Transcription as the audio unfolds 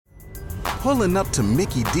Pulling up to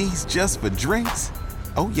Mickey D's just for drinks?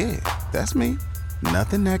 Oh yeah, that's me.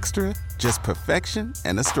 Nothing extra, just perfection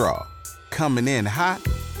and a straw. Coming in hot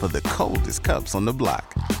for the coldest cups on the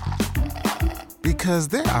block. Because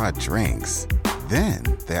there are drinks. Then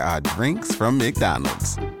there are drinks from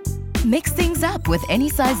McDonald's. Mix things up with any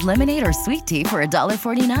size lemonade or sweet tea for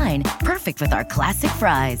 $1.49. Perfect with our classic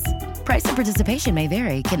fries. Price and participation may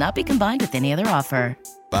vary. Cannot be combined with any other offer.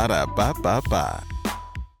 Ba-da-ba-ba-ba.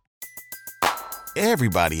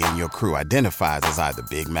 Everybody in your crew identifies as either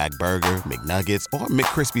Big Mac Burger, McNuggets, or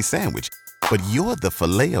McCrispy Sandwich. But you're the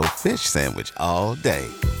Filet-O-Fish Sandwich all day.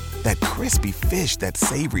 That crispy fish, that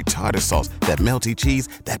savory tartar sauce, that melty cheese,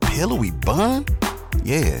 that pillowy bun.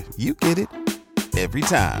 Yeah, you get it. Every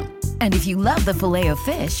time. And if you love the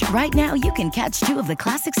Filet-O-Fish, right now you can catch two of the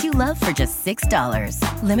classics you love for just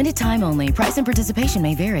 $6. Limited time only. Price and participation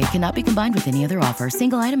may vary. Cannot be combined with any other offer.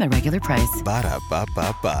 Single item at regular price.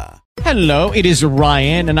 Ba-da-ba-ba-ba. Hello, it is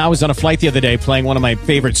Ryan, and I was on a flight the other day playing one of my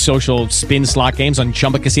favorite social spin slot games on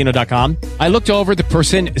ChumbaCasino.com. I looked over at the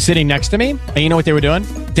person sitting next to me, and you know what they were doing?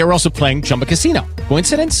 They were also playing Chumba Casino.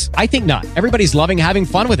 Coincidence? I think not. Everybody's loving having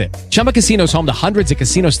fun with it. Chumba Casino is home to hundreds of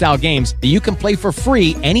casino-style games that you can play for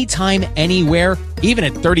free anytime, anywhere, even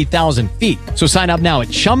at 30,000 feet. So sign up now at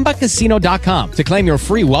ChumbaCasino.com to claim your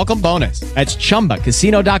free welcome bonus. That's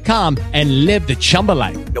ChumbaCasino.com and live the Chumba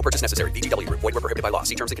life. No purchase necessary. VGW. Void where prohibited by law.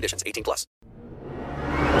 See terms and conditions. 18+.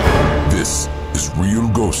 This is Real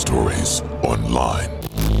Ghost Stories Online.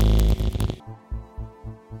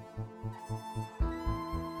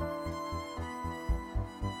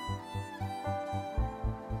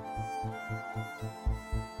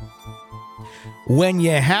 When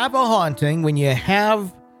you have a haunting, when you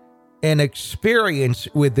have an experience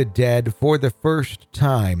with the dead for the first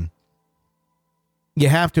time, you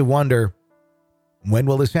have to wonder, when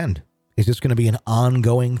will this end? Is this going to be an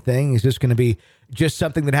ongoing thing? Is this going to be just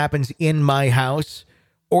something that happens in my house?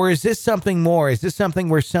 Or is this something more? Is this something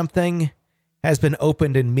where something has been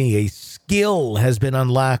opened in me? A skill has been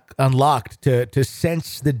unlocked to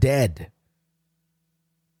sense the dead?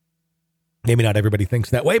 Maybe not everybody thinks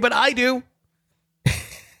that way, but I do.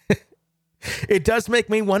 It does make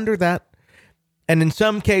me wonder that. And in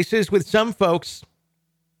some cases, with some folks,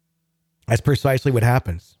 that's precisely what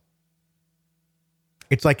happens.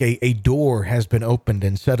 It's like a door has been opened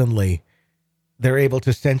and suddenly they're able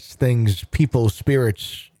to sense things, people's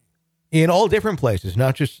spirits in all different places,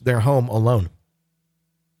 not just their home alone.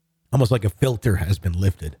 Almost like a filter has been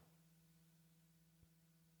lifted.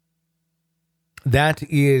 That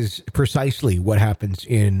is precisely what happens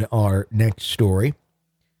in our next story.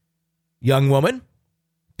 Young woman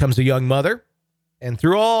becomes a young mother, and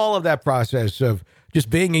through all of that process of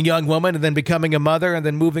just being a young woman and then becoming a mother and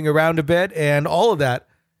then moving around a bit and all of that,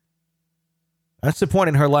 that's the point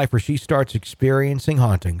in her life where she starts experiencing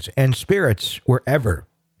hauntings and spirits wherever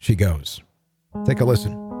she goes. Take a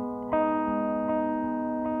listen.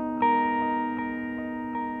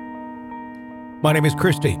 My name is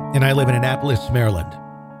Christy, and I live in Annapolis, Maryland.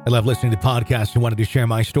 I love listening to podcasts and wanted to share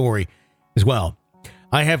my story as well.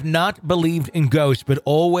 I have not believed in ghosts, but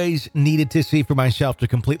always needed to see for myself to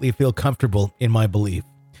completely feel comfortable in my belief.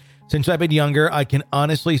 Since I've been younger, I can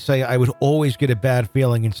honestly say I would always get a bad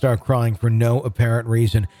feeling and start crying for no apparent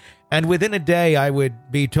reason. And within a day, I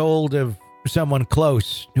would be told of someone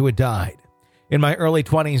close who had died. In my early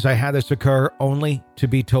 20s, I had this occur only to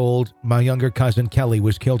be told my younger cousin Kelly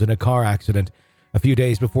was killed in a car accident a few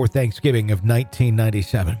days before Thanksgiving of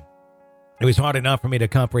 1997. It was hard enough for me to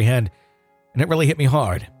comprehend, and it really hit me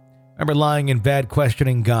hard. I remember lying in bed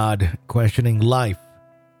questioning God, questioning life,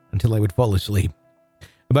 until I would fall asleep.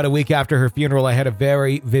 About a week after her funeral, I had a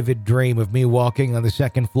very vivid dream of me walking on the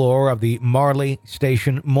second floor of the Marley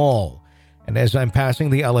Station Mall. And as I'm passing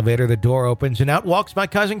the elevator, the door opens and out walks my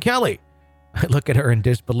cousin Kelly. I look at her in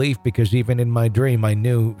disbelief because even in my dream, I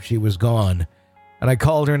knew she was gone. And I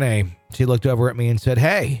called her name. She looked over at me and said,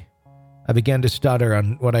 "Hey." I began to stutter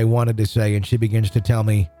on what I wanted to say, and she begins to tell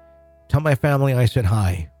me, "Tell my family I said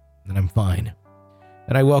hi, and I'm fine."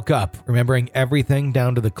 And I woke up, remembering everything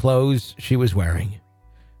down to the clothes she was wearing.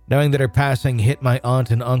 Knowing that her passing hit my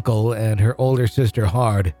aunt and uncle and her older sister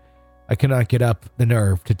hard, I could not get up the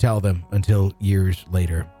nerve to tell them until years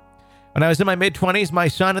later. When I was in my mid-20s, my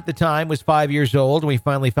son at the time was 5 years old, and we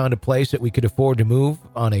finally found a place that we could afford to move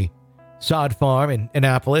on a sod farm in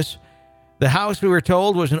Annapolis. The house, we were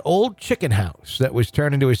told, was an old chicken house that was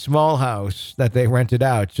turned into a small house that they rented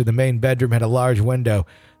out. So the main bedroom had a large window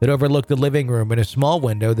that overlooked the living room and a small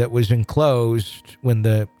window that was enclosed when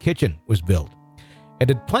the kitchen was built. It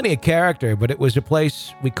had plenty of character, but it was a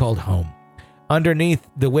place we called home. Underneath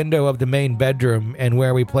the window of the main bedroom and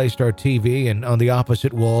where we placed our TV, and on the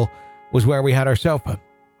opposite wall was where we had our sofa.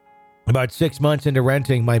 About 6 months into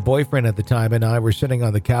renting, my boyfriend at the time and I were sitting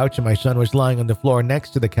on the couch, and my son was lying on the floor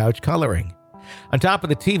next to the couch coloring. On top of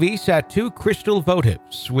the TV sat 2 crystal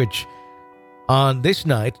votives, which on this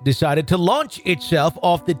night decided to launch itself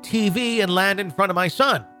off the TV and land in front of my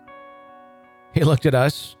son. He looked at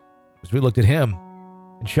us as we looked at him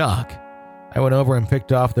in shock. I went over and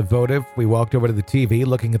picked off the votive. We walked over to the TV,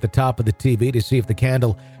 looking at the top of the TV to see if the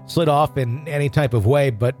candle slid off in any type of way,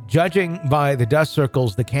 but judging by the dust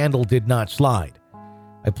circles, the candle did not slide.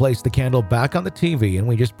 I placed the candle back on the TV, and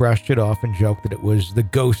we just brushed it off and joked that it was the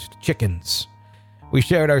ghost chickens. We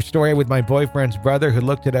shared our story with my boyfriend's brother, who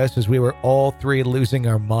looked at us as we were all 3 losing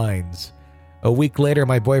our minds. A week later,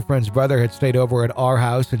 my boyfriend's brother had stayed over at our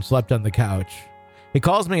house and slept on the couch. He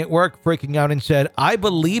calls me at work freaking out and said, "I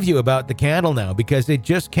believe you about the candle now because it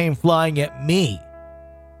just came flying at me."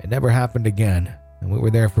 It never happened again, and we were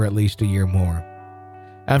there for at least a year more.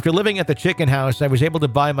 After living at the chicken house, I was able to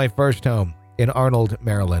buy my first home in Arnold,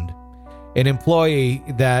 Maryland. An employee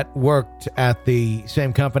that worked at the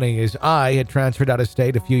same company as I had transferred out of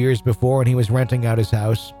state a few years before, and he was renting out his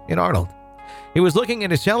house in Arnold. He was looking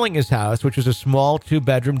into selling his house, which was a small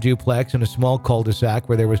 2-bedroom duplex in a small cul-de-sac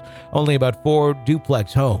where there was only about 4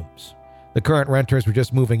 duplex homes. The current renters were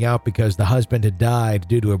just moving out because the husband had died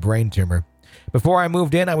due to a brain tumor. Before I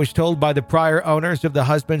moved in, I was told by the prior owners of the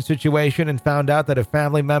husband's situation and found out that a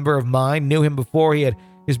family member of mine knew him before he had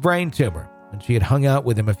his brain tumor, and she had hung out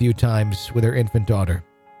with him a few times with her infant daughter.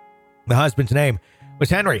 The husband's name was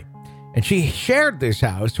Henry, and she shared this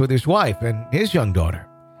house with his wife and his young daughter.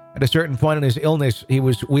 At a certain point in his illness, he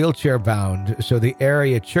was wheelchair-bound, so the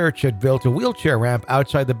area church had built a wheelchair ramp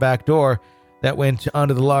outside the back door that went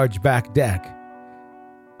onto the large back deck.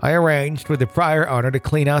 I arranged with the prior owner to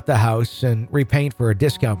clean out the house and repaint for a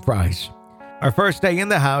discount price. Our first day in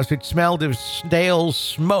the house, it smelled of stale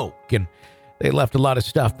smoke, and they left a lot of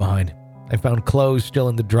stuff behind. I found clothes still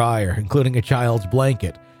in the dryer, including a child's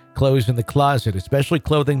blanket, clothes in the closet, especially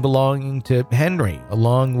clothing belonging to Henry,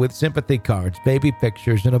 along with sympathy cards, baby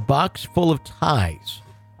pictures, and a box full of ties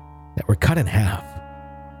that were cut in half.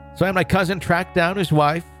 So I had my cousin track down his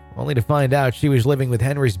wife, only to find out she was living with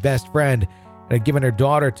Henry's best friend and had given her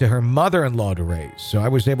daughter to her mother-in-law to raise. So I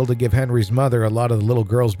was able to give Henry's mother a lot of the little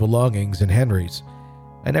girl's belongings and Henry's.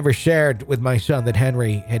 I never shared with my son that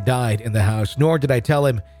Henry had died in the house, nor did I tell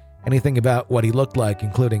him anything about what he looked like,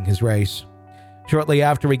 including his race. Shortly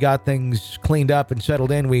after we got things cleaned up and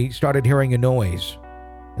settled in, we started hearing a noise.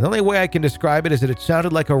 And the only way I can describe it is that it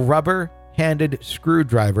sounded like a rubber-handed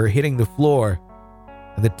screwdriver hitting the floor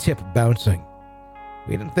and the tip bouncing.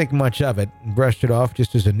 We didn't think much of it and brushed it off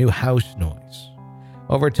just as a new house noise.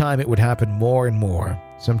 Over time, it would happen more and more,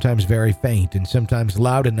 sometimes very faint and sometimes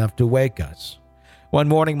loud enough to wake us. One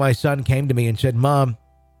morning, my son came to me and said, "Mom,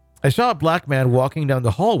 I saw a black man walking down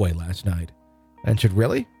the hallway last night." I said,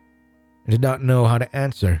 "Really?" I did not know how to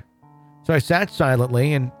answer. So I sat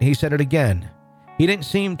silently, and he said it again. He didn't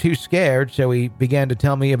seem too scared, so he began to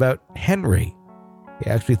tell me about Henry.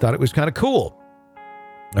 He actually thought it was kind of cool.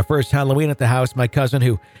 Our first Halloween at the house, my cousin,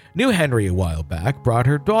 who knew Henry a while back, brought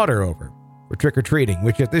her daughter over for trick-or-treating,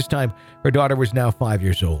 which at this time, her daughter was now 5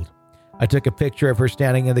 years old. I took a picture of her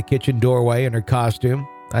standing in the kitchen doorway in her costume.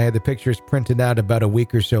 I had the pictures printed out about a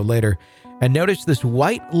week or so later and noticed this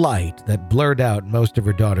white light that blurred out most of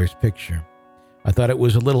her daughter's picture. I thought it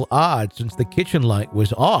was a little odd since the kitchen light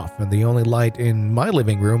was off and the only light in my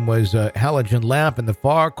living room was a halogen lamp in the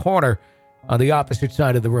far corner on the opposite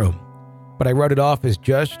side of the room. But I wrote it off as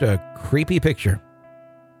just a creepy picture.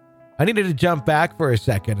 I needed to jump back for a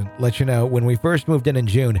second and let you know, when we first moved in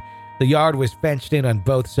June, the yard was fenced in on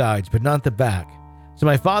both sides, but not the back. So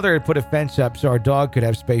my father had put a fence up so our dog could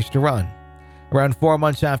have space to run. Around 4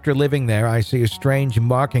 months after living there, I see a strange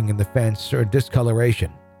marking in the fence or discoloration.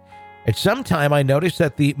 At some time, I noticed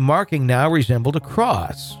that the marking now resembled a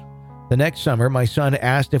cross. The next summer, my son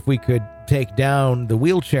asked if we could take down the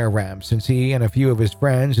wheelchair ramp since he and a few of his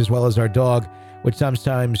friends, as well as our dog, would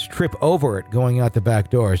sometimes trip over it going out the back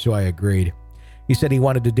door, so I agreed. He said he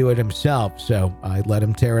wanted to do it himself, so I let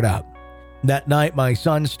him tear it up. That night, my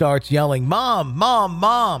son starts yelling, "Mom, Mom,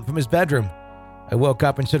 Mom," from his bedroom. I woke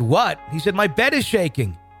up and said, "What?" He said, "My bed is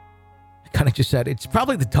shaking." I kind of just said, "It's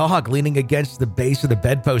probably the dog leaning against the base of the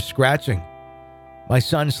bedpost scratching." My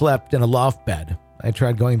son slept in a loft bed. I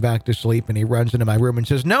tried going back to sleep, and he runs into my room and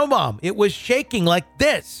says, "No, Mom, it was shaking like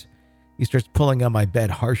this." He starts pulling on my bed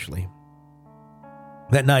harshly.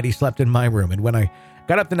 That night, he slept in my room, and when I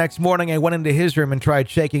got up the next morning, I went into his room and tried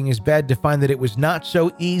shaking his bed to find that it was not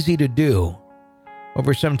so easy to do.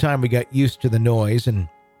 Over some time, we got used to the noise, and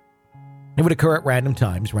it would occur at random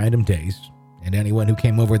times, random days, and anyone who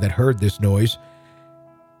came over that heard this noise,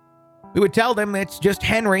 we would tell them it's just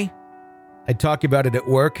Henry. I'd talk about it at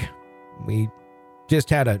work. We just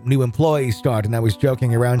had a new employee start, and I was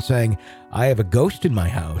joking around saying, I have a ghost in my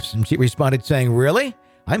house. And she responded saying, really?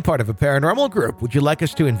 I'm part of a paranormal group. Would you like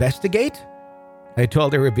us to investigate? I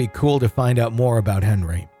told her it would be cool to find out more about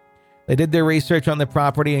Henry. They did their research on the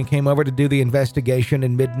property and came over to do the investigation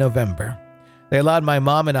in mid-November. They allowed my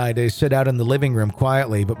mom and I to sit out in the living room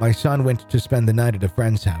quietly, but my son went to spend the night at a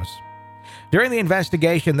friend's house. During the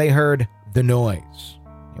investigation, they heard the noise.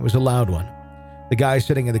 It was a loud one. The guy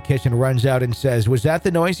sitting in the kitchen runs out and says, was that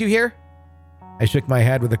the noise you hear? I shook my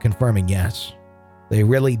head with a confirming yes. They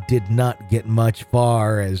really did not get much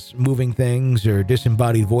far as moving things or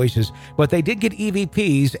disembodied voices, but they did get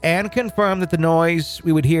EVPs and confirmed that the noise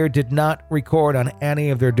we would hear did not record on any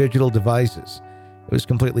of their digital devices. It was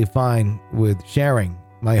completely fine with sharing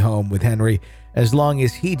my home with Henry as long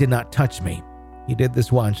as he did not touch me. He did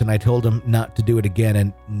this once, and I told him not to do it again,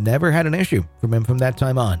 and never had an issue from him from that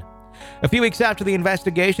time on. A few weeks after the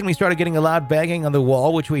investigation, we started getting a loud banging on the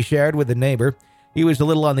wall, which we shared with a neighbor. He was a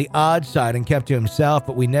little on the odd side and kept to himself,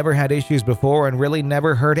 but we never had issues before and really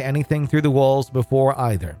never heard anything through the walls before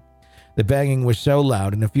either. The banging was so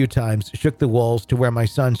loud and a few times shook the walls to where my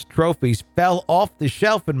son's trophies fell off the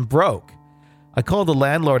shelf and broke. I called the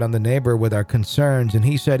landlord on the neighbor with our concerns, and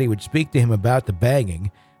he said he would speak to him about the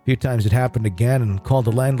banging. A few times it happened again, and called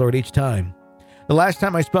the landlord each time. The last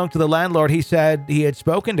time I spoke to the landlord, he said he had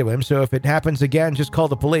spoken to him, so if it happens again, just call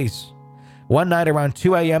the police. One night around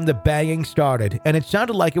 2 a.m., the banging started, and it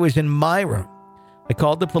sounded like it was in my room. I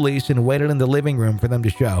called the police and waited in the living room for them to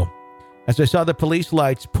show. As I saw the police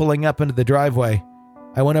lights pulling up into the driveway,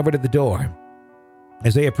 I went over to the door.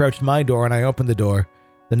 As they approached my door and I opened the door,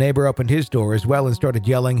 the neighbor opened his door as well and started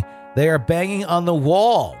yelling, "They are banging on the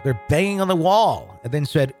wall! They're banging on the wall!" And then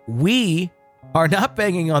said, "We are not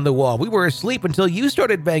banging on the wall. We were asleep until you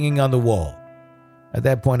started banging on the wall." At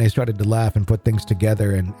that point, I started to laugh and put things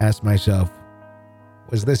together and asked myself,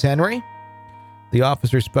 was this Henry? The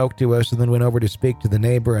officer spoke to us and then went over to speak to the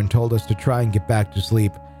neighbor and told us to try and get back to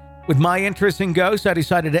sleep. With my interest in ghosts, I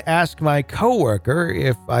decided to ask my coworker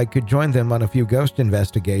if I could join them on a few ghost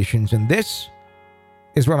investigations, and this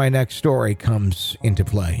is where my next story comes into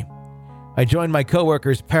play. I joined my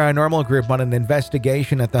coworker's paranormal group on an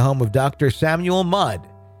investigation at the home of Dr. Samuel Mudd.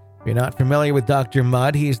 If you're not familiar with Dr.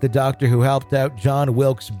 Mudd, he's the doctor who helped out John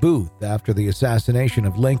Wilkes Booth after the assassination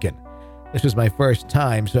of Lincoln. This was my first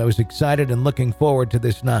time, so I was excited and looking forward to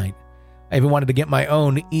this night. I even wanted to get my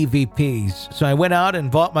own EVPs, so I went out and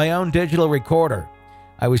bought my own digital recorder.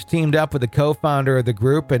 I was teamed up with a co-founder of the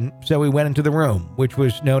group, and so we went into the room, which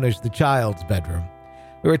was known as the child's bedroom.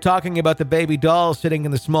 We were talking about the baby doll sitting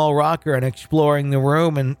in the small rocker and exploring the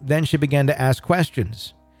room, and then she began to ask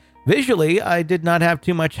questions. Visually, I did not have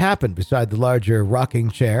too much happen beside the larger rocking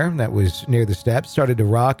chair that was near the steps started to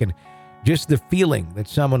rock, and just the feeling that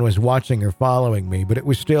someone was watching or following me, but it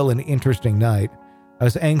was still an interesting night. I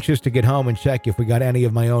was anxious to get home and check if we got any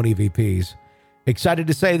of my own EVPs. Excited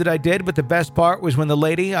to say that I did, but the best part was when the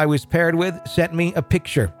lady I was paired with sent me a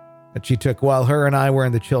picture that she took while her and I were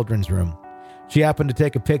in the children's room. She happened to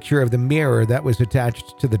take a picture of the mirror that was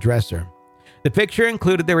attached to the dresser. The picture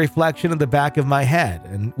included the reflection of the back of my head,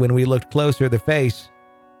 and when we looked closer, the face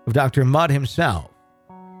of Dr. Mudd himself.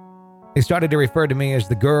 They started to refer to me as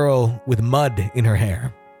the girl with mud in her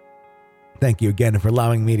hair. Thank you again for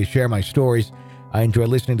allowing me to share my stories. I enjoy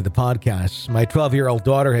listening to the podcasts. My 12-year-old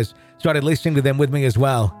daughter has started listening to them with me as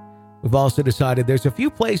well. We've also decided there's a few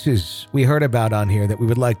places we heard about on here that we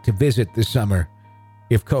would like to visit this summer,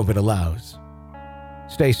 if COVID allows.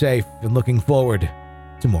 Stay safe and looking forward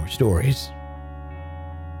to more stories.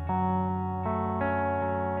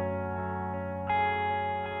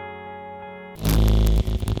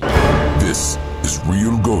 This is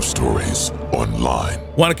Real Ghost Stories Online.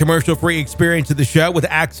 Want a commercial-free experience of the show with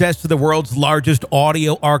access to the world's largest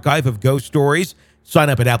audio archive of ghost stories? Sign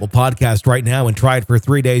up at Apple Podcast right now and try it for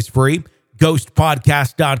 3 days free.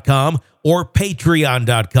 Ghostpodcast.com or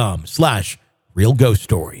patreon.com/Real Ghost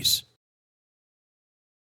Stories.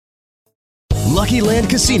 Lucky Land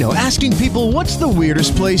Casino, asking people, what's the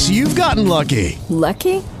weirdest place you've gotten lucky?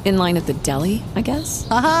 Lucky? In line at the deli, I guess?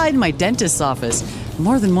 Aha, in my dentist's office.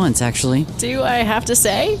 More than once, actually. Do I have to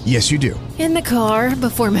say? Yes, you do. In the car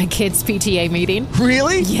before my kids' PTA meeting.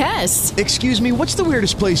 Really? Yes. Excuse me, what's the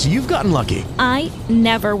weirdest place you've gotten lucky? I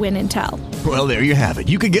never win and tell. Well, there you have it.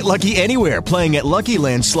 You can get lucky anywhere, playing at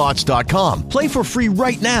LuckyLandSlots.com. Play for free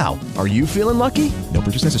right now. Are you feeling lucky? No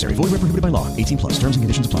purchase necessary. Void where prohibited by law. 18+. Terms and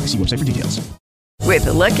conditions apply. See website for details. With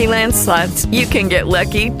the Lucky Land Slots, you can get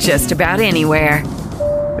lucky just about anywhere.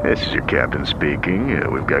 This is your captain speaking.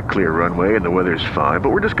 We've got clear runway and the weather's fine,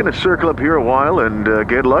 but we're just going to circle up here a while and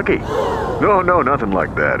get lucky. No, nothing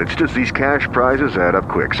like that. It's just these cash prizes add up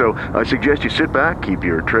quick. So I suggest you sit back, keep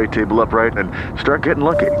your tray table upright, and start getting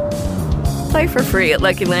lucky. Play for free at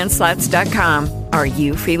LuckyLandSlots.com. Are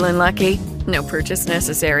you feeling lucky? No purchase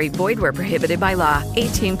necessary. Void where prohibited by law.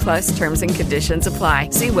 18+ terms and conditions apply.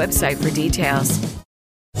 See website for details.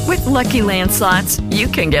 With Lucky Land Slots, you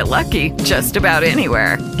can get lucky just about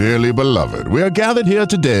anywhere. Dearly beloved, we are gathered here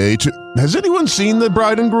today to... Has anyone seen the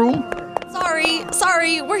bride and groom?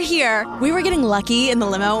 Sorry, we're here. We were getting lucky in the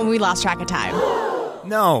limo and we lost track of time.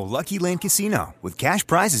 No, Lucky Land Casino, with cash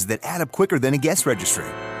prizes that add up quicker than a guest registry.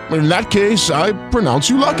 In that case, I pronounce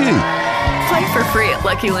you lucky. Play for free at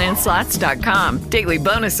LuckyLandSlots.com. Daily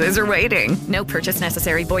bonuses are waiting. No purchase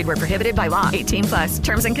necessary. Void where prohibited by law. 18+.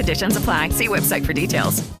 Terms and conditions apply. See website for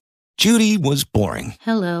details. Judy was boring.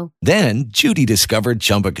 Hello. Then Judy discovered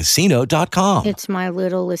ChumbaCasino.com. It's my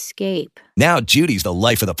little escape. Now Judy's the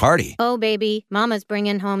life of the party. Oh, baby, mama's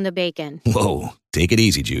bringing home the bacon. Whoa, take it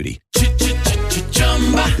easy, Judy.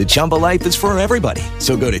 The Chumba life is for everybody.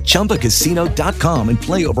 So go to ChumbaCasino.com and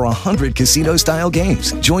play over 100 casino-style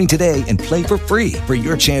games. Join today and play for free for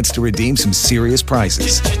your chance to redeem some serious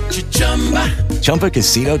prizes.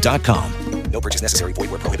 ChumbaCasino.com. No purchase necessary. Void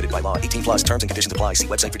where prohibited by law. 18+ terms and conditions apply. See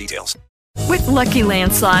website for details. With Lucky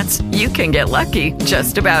Land Slots, you can get lucky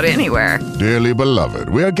just about anywhere. Dearly beloved,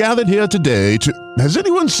 we are gathered here today to... Has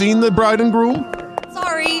anyone seen the bride and groom?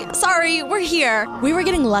 Sorry, we're here. We were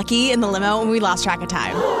getting lucky in the limo and we lost track of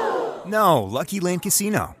time. No, Lucky Land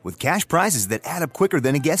Casino, with cash prizes that add up quicker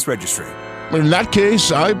than a guest registry. In that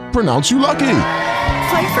case, I pronounce you lucky.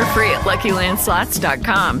 Play for free at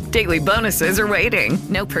LuckyLandSlots.com. Daily bonuses are waiting.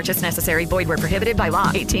 No purchase necessary. Void where prohibited by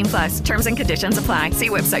law. 18+. Terms and conditions apply. See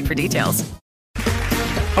website for details.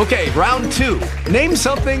 Okay, round 2. Name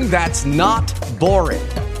something that's not boring.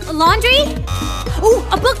 A laundry? Ooh,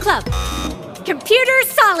 a book club. Computer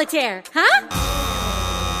solitaire, huh?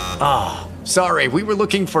 Ah, sorry, we were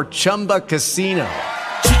looking for Chumba Casino.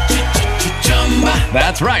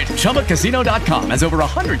 That's right, ChumbaCasino.com has over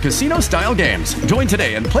 100 casino-style games. Join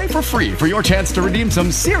today and play for free for your chance to redeem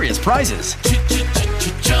some serious prizes.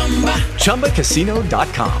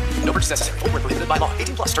 ChumbaCasino.com. No purchase necessary. Void where prohibited by law.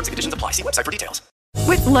 18+ terms and conditions apply. See website for details.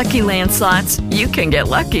 With Lucky Land Slots, you can get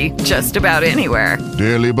lucky just about anywhere.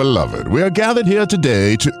 Dearly beloved, we are gathered here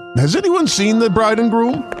today to... Has anyone seen the bride and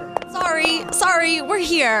groom? Sorry, we're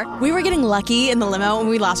here. We were getting lucky in the limo and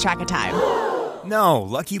we lost track of time. No,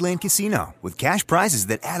 Lucky Land Casino, with cash prizes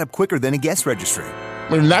that add up quicker than a guest registry.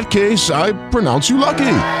 In that case, I pronounce you lucky.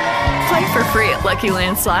 Play for free at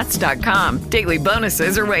LuckyLandSlots.com. Daily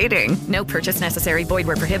bonuses are waiting. No purchase necessary. Void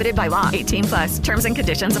where prohibited by law. 18+. Terms and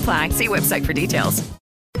conditions apply. See website for details.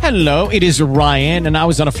 Hello, it is Ryan, and I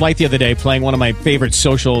was on a flight the other day playing one of my favorite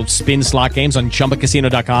social spin slot games on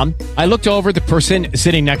ChumbaCasino.com. I looked over the person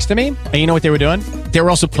sitting next to me, and you know what they were doing? They were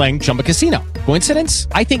also playing Chumba Casino. Coincidence?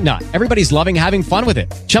 I think not. Everybody's loving having fun with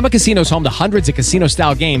it. Chumba Casino is home to hundreds of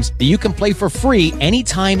casino-style games that you can play for free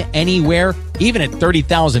anytime, anywhere, even at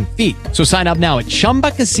 30,000 feet. So sign up now at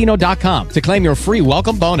ChumbaCasino.com to claim your free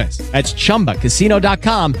welcome bonus. That's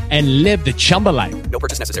ChumbaCasino.com and live the Chumba life. No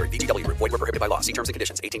purchase necessary. VGW. Void where prohibited by law. See terms and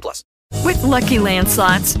conditions. 18+. With Lucky Land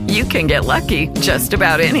Slots, you can get lucky just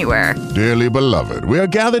about anywhere. Dearly beloved, we are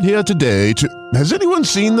gathered here today to... Has anyone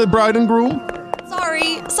seen the bride and groom?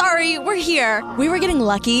 Sorry, we're here. We were getting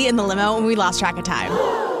lucky in the limo and we lost track of time.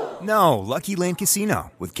 No, Lucky Land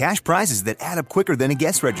Casino, with cash prizes that add up quicker than a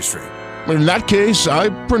guest registry. In that case, I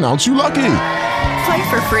pronounce you lucky. Play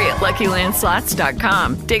for free at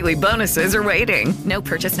LuckyLandSlots.com. Daily bonuses are waiting. No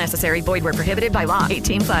purchase necessary. Void where prohibited by law.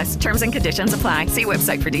 18+. Terms and conditions apply. See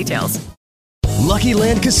website for details. Lucky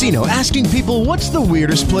Land Casino, asking people, what's the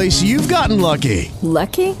weirdest place you've gotten lucky?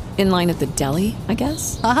 Lucky? In line at the deli, I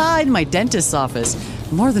guess? Aha, in my dentist's office.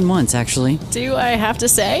 More than once, actually. Do I have to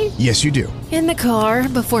say? Yes, you do. In the car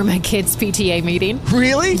before my kids' PTA meeting.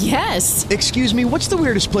 Really? Yes. Excuse me, what's the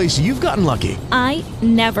weirdest place you've gotten lucky? I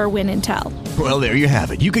never win and tell. Well, there you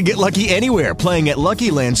have it. You can get lucky anywhere, playing at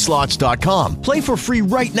LuckyLandSlots.com. Play for free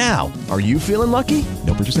right now. Are you feeling lucky?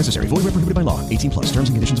 No purchase necessary. Void where prohibited by law. 18+. Terms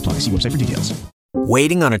and conditions apply. See website for details.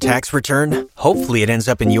 Waiting on a tax return? Hopefully it ends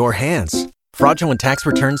up in your hands. Fraudulent tax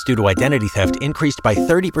returns due to identity theft increased by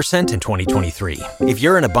 30% in 2023. If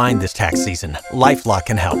you're in a bind this tax season, LifeLock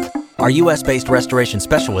can help. Our U.S.-based restoration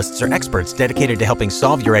specialists are experts dedicated to helping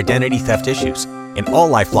solve your identity theft issues. And all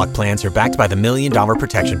LifeLock plans are backed by the $1 Million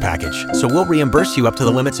Protection Package. So we'll reimburse you up to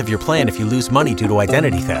the limits of your plan if you lose money due to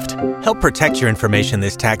identity theft. Help protect your information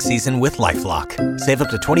this tax season with LifeLock. Save up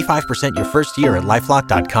to 25% your first year at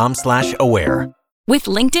LifeLock.com/aware. With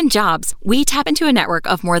LinkedIn Jobs, we tap into a network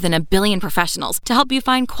of more than 1 billion professionals to help you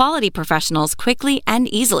find quality professionals quickly and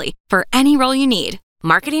easily for any role you need.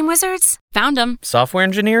 Marketing wizards? Found them. Software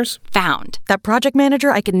engineers? Found. That project manager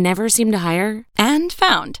I could never seem to hire? And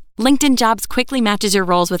found. LinkedIn Jobs quickly matches your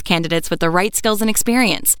roles with candidates with the right skills and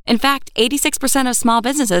experience. In fact, 86% of small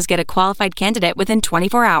businesses get a qualified candidate within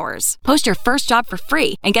 24 hours. Post your first job for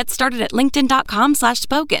free and get started at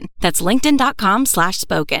linkedin.com/spoken. That's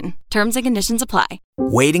linkedin.com/spoken. Terms and conditions apply.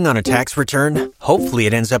 Waiting on a tax return? Hopefully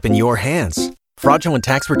it ends up in your hands. Fraudulent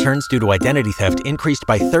tax returns due to identity theft increased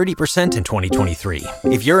by 30% in 2023.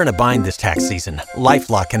 If you're in a bind this tax season,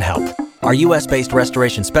 LifeLock can help. Our U.S.-based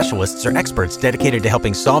restoration specialists are experts dedicated to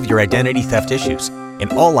helping solve your identity theft issues.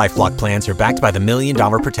 And all LifeLock plans are backed by the $1 Million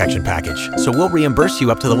Protection Package. So we'll reimburse you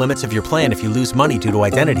up to the limits of your plan if you lose money due to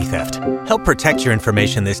identity theft. Help protect your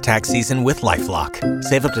information this tax season with LifeLock.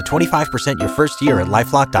 Save up to 25% your first year at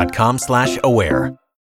LifeLock.com/aware.